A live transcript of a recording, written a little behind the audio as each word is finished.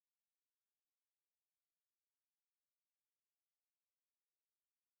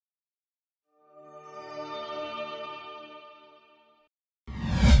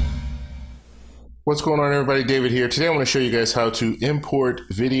What's going on, everybody? David here. Today I want to show you guys how to import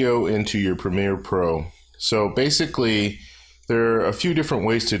video into your Premiere Pro. So basically, there are a few different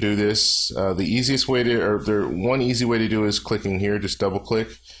ways to do this. The easiest way to, one easy way to do is clicking here, just double click.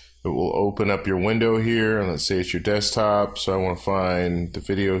 It will open up your window here, and let's say it's your desktop. So I want to find the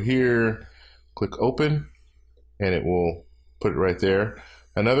video here, click open, and it will put it right there.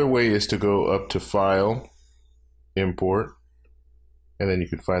 Another way is to go up to File, Import, and then you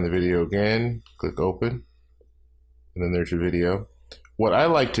can find the video again, click open, and then there's your video. What I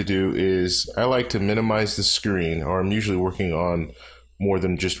like to do is I like to minimize the screen, or I'm usually working on more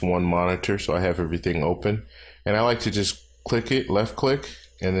than just one monitor, so I have everything open. And I like to just click it, left click,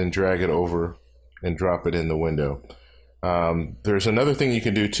 and then drag it over and drop it in the window. There's another thing you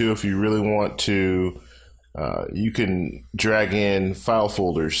can do too if you really want to. You can drag in file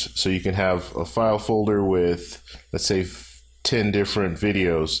folders, so you can have a file folder with, let's say, 10 different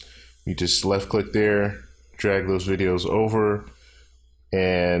videos. You just left click there, drag those videos over,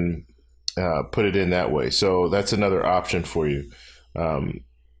 and put it in that way. So that's another option for you.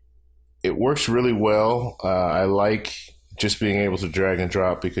 It works really well. I like just being able to drag and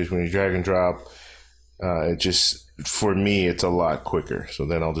drop, because when you drag and drop, it just, for me, it's a lot quicker. So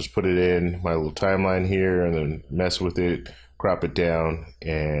then I'll just put it in my little timeline here and then mess with it, crop it down,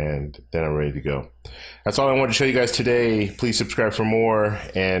 and then I'm ready to go. That's all I wanted to show you guys today. Please subscribe for more,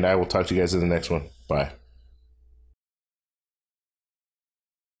 and I will talk to you guys in the next one. Bye.